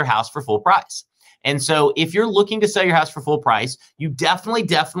sell their house for full price. And so if you're looking to sell your house for full price, you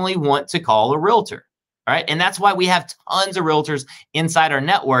definitely want to call a realtor. All right. And that's why we have tons of realtors inside our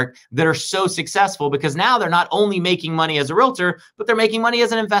network that are so successful, because now they're not only making money as a realtor, but they're making money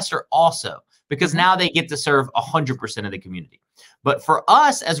as an investor also, because now they get to serve 100% of the community. But for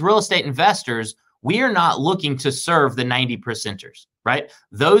us as real estate investors, we are not looking to serve the 90%ers, right?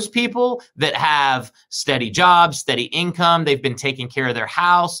 Those people that have steady jobs, steady income, they've been taking care of their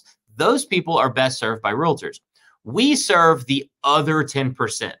house, those people are best served by realtors. We serve the other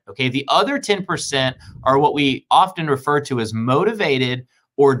 10%, okay? The other 10% are what we often refer to as motivated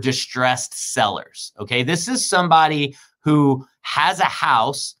or distressed sellers, okay? This is somebody who has a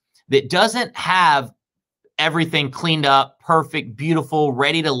house that doesn't have everything cleaned up, perfect, beautiful,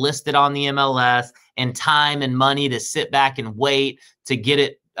 ready to list it on the MLS, and time and money to sit back and wait to get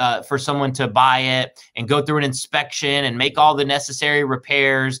it for someone to buy it and go through an inspection and make all the necessary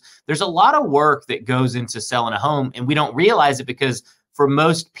repairs. There's a lot of work that goes into selling a home, and we don't realize it, because for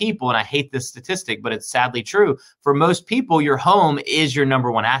most people, and I hate this statistic, but it's sadly true, for most people, your home is your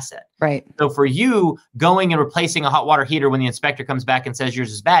number one asset. Right. So for you, going and replacing a hot water heater when the inspector comes back and says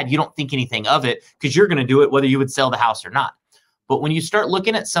yours is bad, you don't think anything of it, because you're going to do it whether you would sell the house or not. But when you start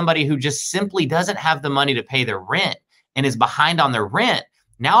looking at somebody who just simply doesn't have the money to pay their rent and is behind on their rent,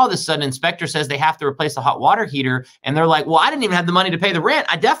 Now, all of a sudden, inspector says they have to replace the hot water heater. And they're like, well, I didn't even have the money to pay the rent.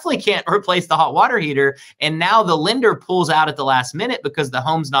 I definitely can't replace the hot water heater. And now the lender pulls out at the last minute because the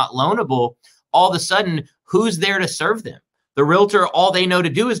home's not loanable. All of a sudden, who's there to serve them? The realtor, all they know to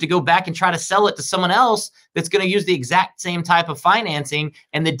do is to go back and try to sell it to someone else that's going to use the exact same type of financing,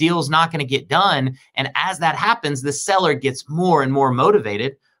 and the deal's not going to get done. And as that happens, the seller gets more and more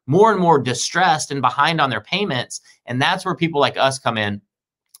motivated, more and more distressed and behind on their payments. And that's where people like us come in.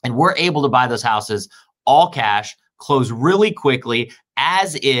 And we're able to buy those houses all cash, close really quickly,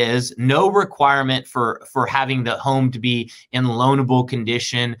 as is, no requirement for having the home to be in loanable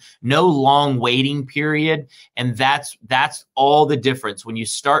condition, no long waiting period. And that's all the difference when you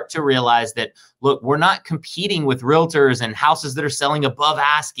start to realize that, look, we're not competing with realtors and houses that are selling above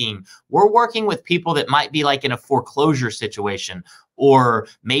asking. We're working with people that might be like in a foreclosure situation, or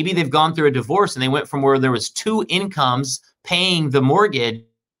maybe they've gone through a divorce and they went from where there was 2 incomes paying the mortgage.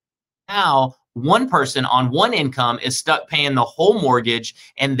 Now, one person on one income is stuck paying the whole mortgage,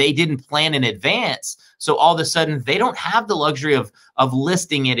 and they didn't plan in advance. So all of a sudden, they don't have the luxury of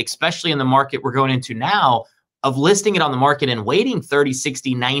listing it, especially in the market we're going into now, of listing it on the market and waiting 30,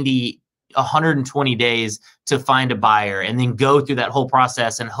 60, 90, 120 days to find a buyer and then go through that whole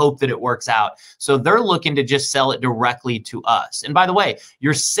process and hope that it works out. So they're looking to just sell it directly to us. And by the way,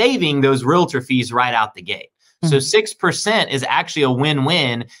 you're saving those realtor fees right out the gate. So 6% is actually a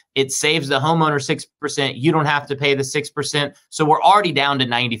win-win. It saves the homeowner 6%. You don't have to pay the 6%. So we're already down to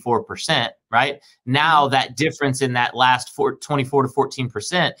 94%, right? Now that difference in that last 24 to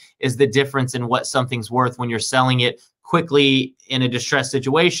 14% is the difference in what something's worth when you're selling it quickly in a distressed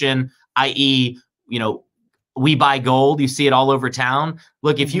situation, i.e., you know, we buy gold. You see it all over town.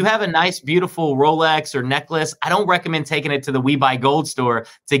 Look, if you have a nice, beautiful Rolex or necklace, I don't recommend taking it to the We Buy Gold store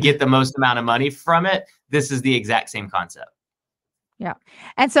to get the most amount of money from it. This is the exact same concept. Yeah.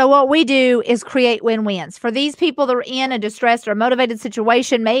 And so what we do is create win-wins for these people that are in a distressed or motivated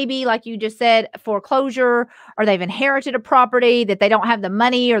situation, maybe like you just said, foreclosure, or they've inherited a property that they don't have the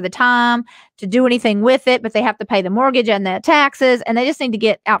money or the time to do anything with it, but they have to pay the mortgage and the taxes, and they just need to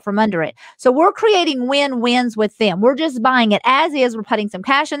get out from under it. So we're creating win-wins with them. We're just buying it as is. We're putting some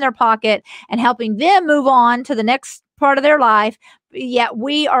cash in their pocket and helping them move on to the next part of their life. Yet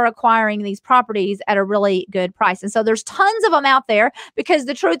we are acquiring these properties at a really good price. And so there's tons of them out there, because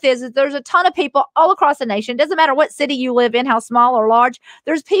the truth is that there's a ton of people all across the nation. Doesn't matter what city you live in, how small or large,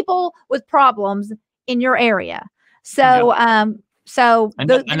 there's people with problems in your area. So,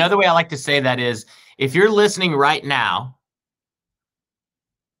 another way I like to say that is, if you're listening right now,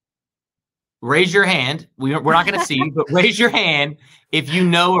 raise your hand. We're not going to see you, but raise your hand if you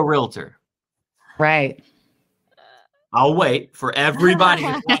know a realtor. Right. I'll wait for everybody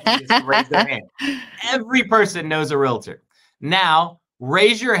to raise their hand. Every person knows a realtor. Now,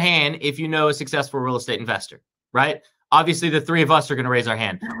 raise your hand if you know a successful real estate investor, right? Obviously, the 3 of us are going to raise our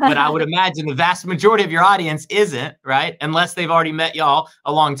hand, but I would imagine the vast majority of your audience isn't, right? Unless they've already met y'all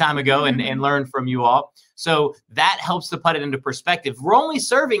a long time ago and learned from you all. So that helps to put it into perspective. We're only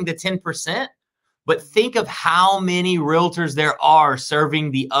serving the 10%, but think of how many realtors there are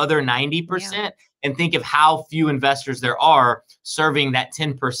serving the other 90%. Yeah. And think of how few investors there are serving that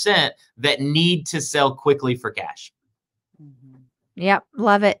 10% that need to sell quickly for cash. Yep.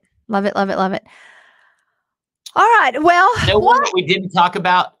 Love it. Love it. Love it. Love it. All right. Well, what we didn't talk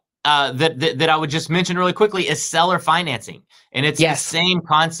about that I would just mention really quickly is seller financing. And it's the same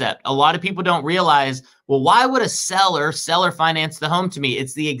concept. A lot of people don't realize, well, why would a seller finance the home to me?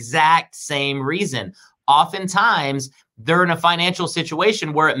 It's the exact same reason. Oftentimes, they're in a financial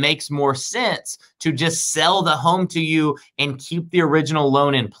situation where it makes more sense to just sell the home to you and keep the original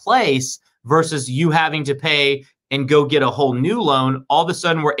loan in place versus you having to pay and go get a whole new loan. All of a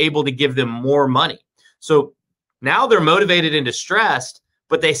sudden, we're able to give them more money. So now they're motivated and distressed,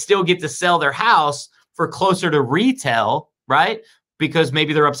 but they still get to sell their house for closer to retail, right? Because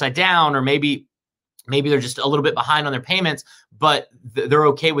maybe they're upside down, or maybe they're just a little bit behind on their payments, but they're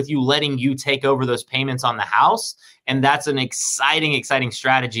okay with you letting you take over those payments on the house. And that's an exciting, exciting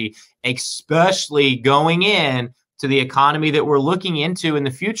strategy, especially going in to the economy that we're looking into in the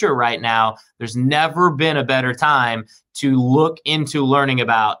future right now. There's never been a better time to look into learning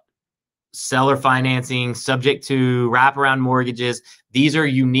about seller financing, subject to wraparound mortgages. These are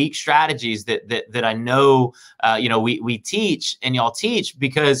unique strategies that I know, we teach and y'all teach,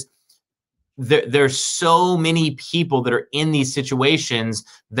 because there's so many people that are in these situations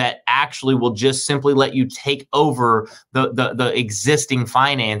that actually will just simply let you take over the existing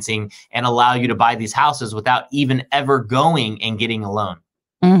financing and allow you to buy these houses without even ever going and getting a loan.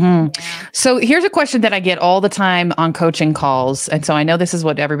 So here's a question that I get all the time on coaching calls. And so I know this is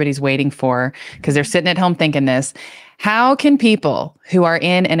what everybody's waiting for because they're sitting at home thinking this. How can people who are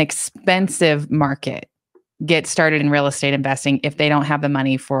in an expensive market get started in real estate investing if they don't have the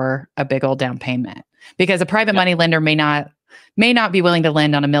money for a big old down payment? Because a private money lender may not be willing to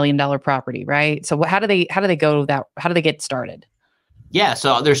lend on $1 million property, right? So how do they go that? How do they get started? Yeah,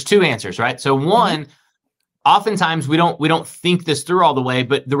 so there's two answers, right? So one, oftentimes we don't think this through all the way,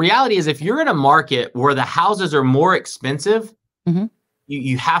 but the reality is if you're in a market where the houses are more expensive,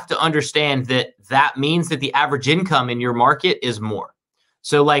 you have to understand that means that the average income in your market is more.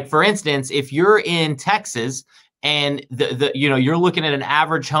 So like, for instance, if you're in Texas and you're looking at an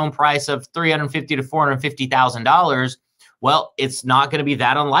average home price of $350,000 to $450,000, well, it's not going to be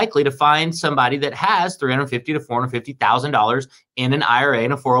that unlikely to find somebody that has $350,000 to $450,000 in an IRA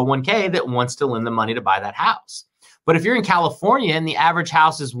and a 401k that wants to lend the money to buy that house. But if you're in California and the average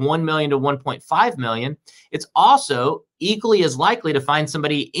house is $1 million to $1.5 million, it's also equally as likely to find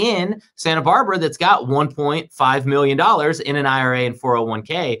somebody in Santa Barbara that's got $1.5 million in an IRA and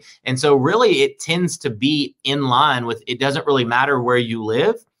 401k. And so really it tends to be in line with, it doesn't really matter where you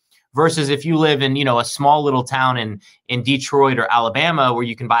live. Versus if you live in, a small little town in Detroit or Alabama where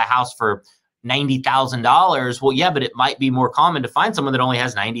you can buy a house for $90,000. Well, yeah, but it might be more common to find someone that only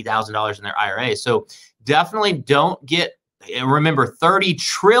has $90,000 in their IRA. So definitely remember $30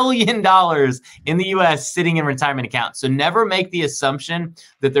 trillion in the US sitting in retirement accounts. So never make the assumption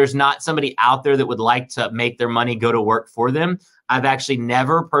that there's not somebody out there that would like to make their money go to work for them. I've actually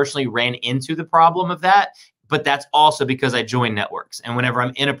never personally ran into the problem of that. But that's also because I join networks. And whenever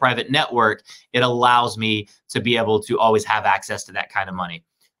I'm in a private network, it allows me to be able to always have access to that kind of money.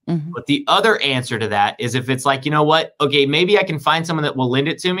 But the other answer to that is if it's like, you know what, okay, maybe I can find someone that will lend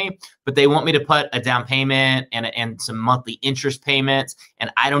it to me, but they want me to put a down payment and some monthly interest payments, and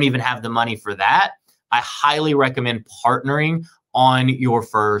I don't even have the money for that. I highly recommend partnering on your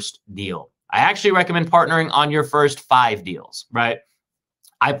first deal. I actually recommend partnering on your first 5 deals, right?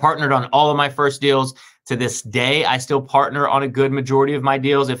 I partnered on all of my first deals. To this day, I still partner on a good majority of my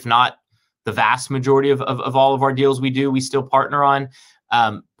deals, if not the vast majority of all of our deals we still partner on.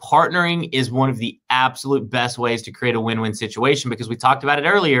 Partnering is one of the absolute best ways to create a win-win situation because we talked about it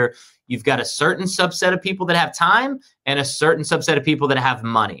earlier. You've got a certain subset of people that have time and a certain subset of people that have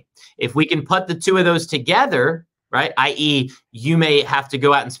money. If we can put the two of those together, right, i.e. you may have to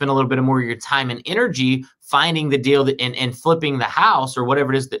go out and spend a little bit more of your time and energy finding the deal and flipping the house or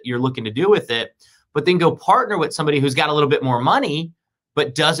whatever it is that you're looking to do with it, but then go partner with somebody who's got a little bit more money,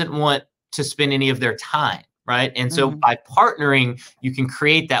 but doesn't want to spend any of their time, right? And so by partnering, you can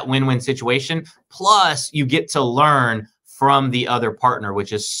create that win-win situation. Plus, you get to learn from the other partner,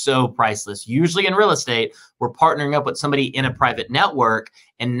 which is so priceless. Usually in real estate, we're partnering up with somebody in a private network,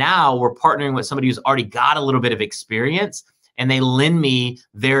 and now we're partnering with somebody who's already got a little bit of experience, and they lend me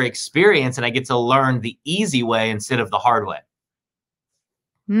their experience, and I get to learn the easy way instead of the hard way.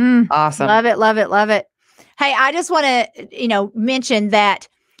 Awesome. Love it, love it, love it. Hey, I just want to, mention that,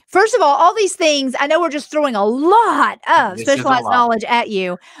 first of all these things, I know we're just throwing a lot of specialized knowledge at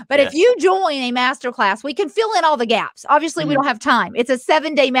you, but if you join a masterclass, we can fill in all the gaps. Obviously, we don't have time. It's a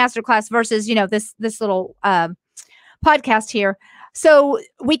 7-day masterclass versus, this little podcast here. So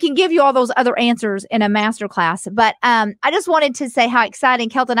we can give you all those other answers in a masterclass. But I just wanted to say how exciting,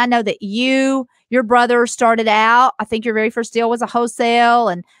 Kelton. I know that your brother started out, I think your very first deal was a wholesale,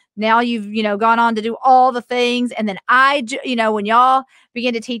 and now you've, gone on to do all the things. And then when y'all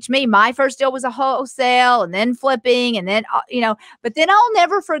began to teach me, my first deal was a wholesale and then flipping and then, but then I'll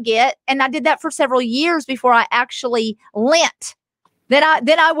never forget. And I did that for several years before I actually lent. Then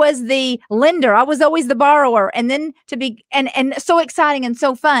I was the lender. I was always the borrower. And then and so exciting and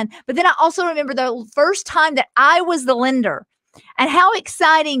so fun. But then I also remember the first time that I was the lender and how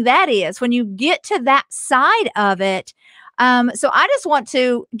exciting that is when you get to that side of it. So I just want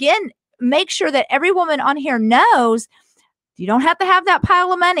to, again, make sure that every woman on here knows you don't have to have that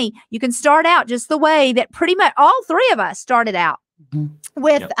pile of money. You can start out just the way that pretty much all 3 of us started out.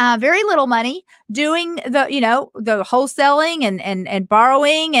 With very little money, doing the wholesaling and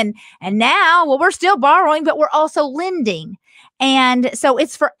borrowing and now, well, we're still borrowing, but we're also lending. And so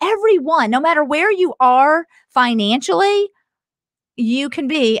it's for everyone, no matter where you are financially, you can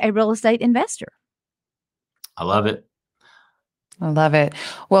be a real estate investor. I love it. I love it.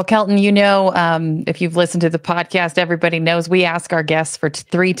 Well, Kelton, if you've listened to the podcast, everybody knows we ask our guests for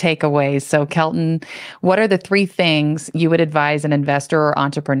 3 takeaways. So Kelton, what are the 3 things you would advise an investor or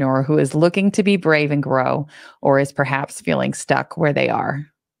entrepreneur who is looking to be brave and grow, or is perhaps feeling stuck where they are?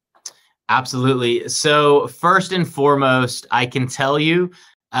 Absolutely. So first and foremost, I can tell you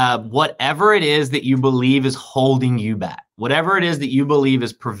whatever it is that you believe is holding you back, whatever it is that you believe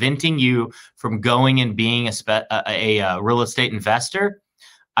is preventing you from going and being a real estate investor,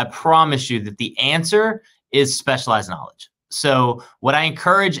 I promise you that the answer is specialized knowledge. So what I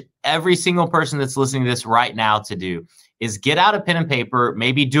encourage every single person that's listening to this right now to do is get out a pen and paper,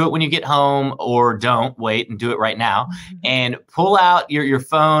 maybe do it when you get home, or don't wait and do it right now, and pull out your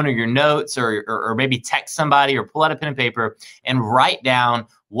phone or your notes, or maybe text somebody, or pull out a pen and paper and write down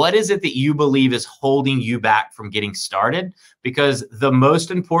what is it that you believe is holding you back from getting started. Because the most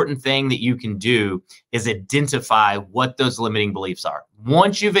important thing that you can do is identify what those limiting beliefs are.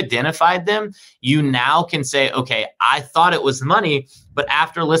 Once you've identified them, you now can say, okay, I thought it was money, but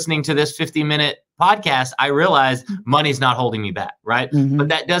after listening to this 50-minute podcast, I realized money's not holding me back, right? But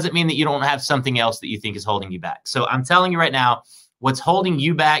that doesn't mean that you don't have something else that you think is holding you back. So I'm telling you right now, what's holding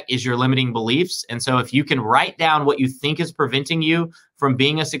you back is your limiting beliefs. And so if you can write down what you think is preventing you from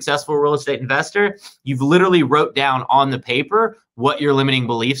being a successful real estate investor, you've literally wrote down on the paper what your limiting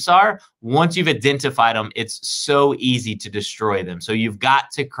beliefs are. Once you've identified them, it's so easy to destroy them. So you've got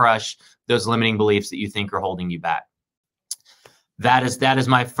to crush those limiting beliefs that you think are holding you back. That is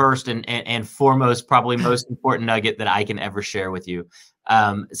my first and foremost, probably most important nugget that I can ever share with you.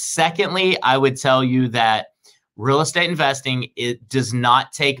 Secondly, I would tell you that real estate investing, it does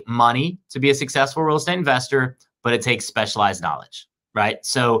not take money to be a successful real estate investor, but it takes specialized knowledge, right?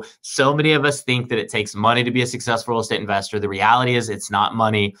 So many of us think that it takes money to be a successful real estate investor. The reality is it's not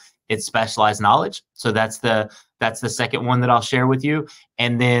money, it's specialized knowledge. So that's the second one that I'll share with you.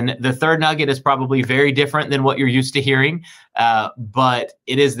 And then the third nugget is probably very different than what you're used to hearing. But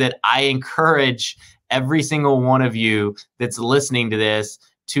it is that I encourage every single one of you that's listening to this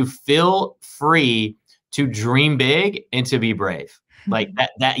to feel free to dream big and to be brave. Like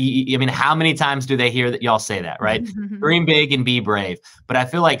I mean, how many times do they hear that y'all say that, right? Dream big and be brave. But I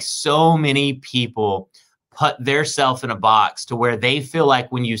feel like so many people put their self in a box to where they feel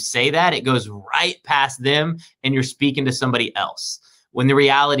like when you say that, it goes right past them and you're speaking to somebody else. When the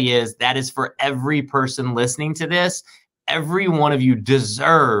reality is that is for every person listening to this. Every one of you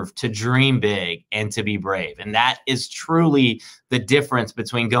deserve to dream big and to be brave. And that is truly the difference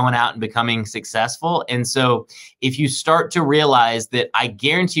between going out and becoming successful. And so if you start to realize that, I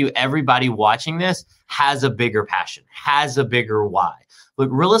guarantee you everybody watching this has a bigger passion, has a bigger why. Look,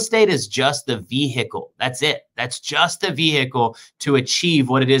 real estate is just the vehicle. That's it. That's just the vehicle to achieve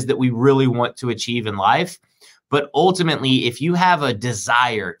what it is that we really want to achieve in life. But ultimately, if you have a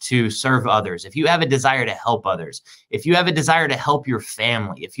desire to serve others, if you have a desire to help others, if you have a desire to help your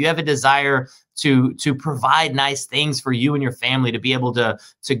family, if you have a desire to provide nice things for you and your family, to be able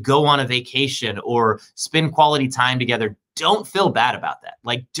to go on a vacation or spend quality time together, don't feel bad about that.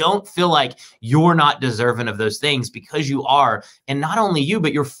 Like, don't feel like you're not deserving of those things, because you are. And not only you,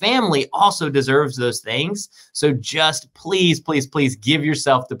 but your family also deserves those things. So just please, please, please give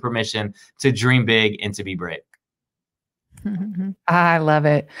yourself the permission to dream big and to be brave. I love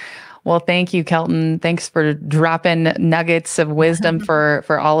it. Well, thank you, Kelton. Thanks for dropping nuggets of wisdom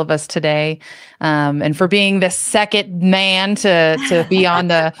for all of us today, and for being the second man to be on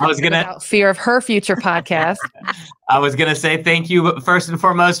the Without Fear of Her Future podcast. I was gonna say thank you, but first and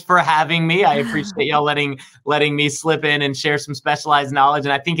foremost, for having me. I appreciate y'all letting me slip in and share some specialized knowledge.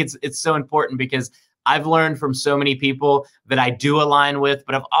 And I think it's so important, because I've learned from so many people that I do align with,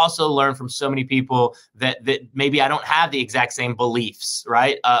 but I've also learned from so many people that maybe I don't have the exact same beliefs,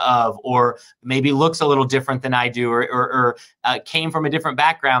 right? Or maybe looks a little different than I do, or came from a different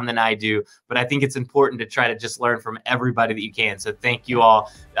background than I do. But I think it's important to try to just learn from everybody that you can. So thank you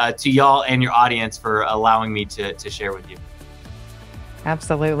all, to y'all and your audience, for allowing me to share with you.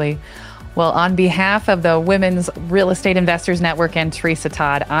 Absolutely. Well, on behalf of the Women's Real Estate Investors Network and Tresa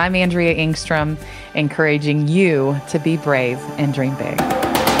Todd, I'm Andrea Engstrom, encouraging you to be brave and dream big.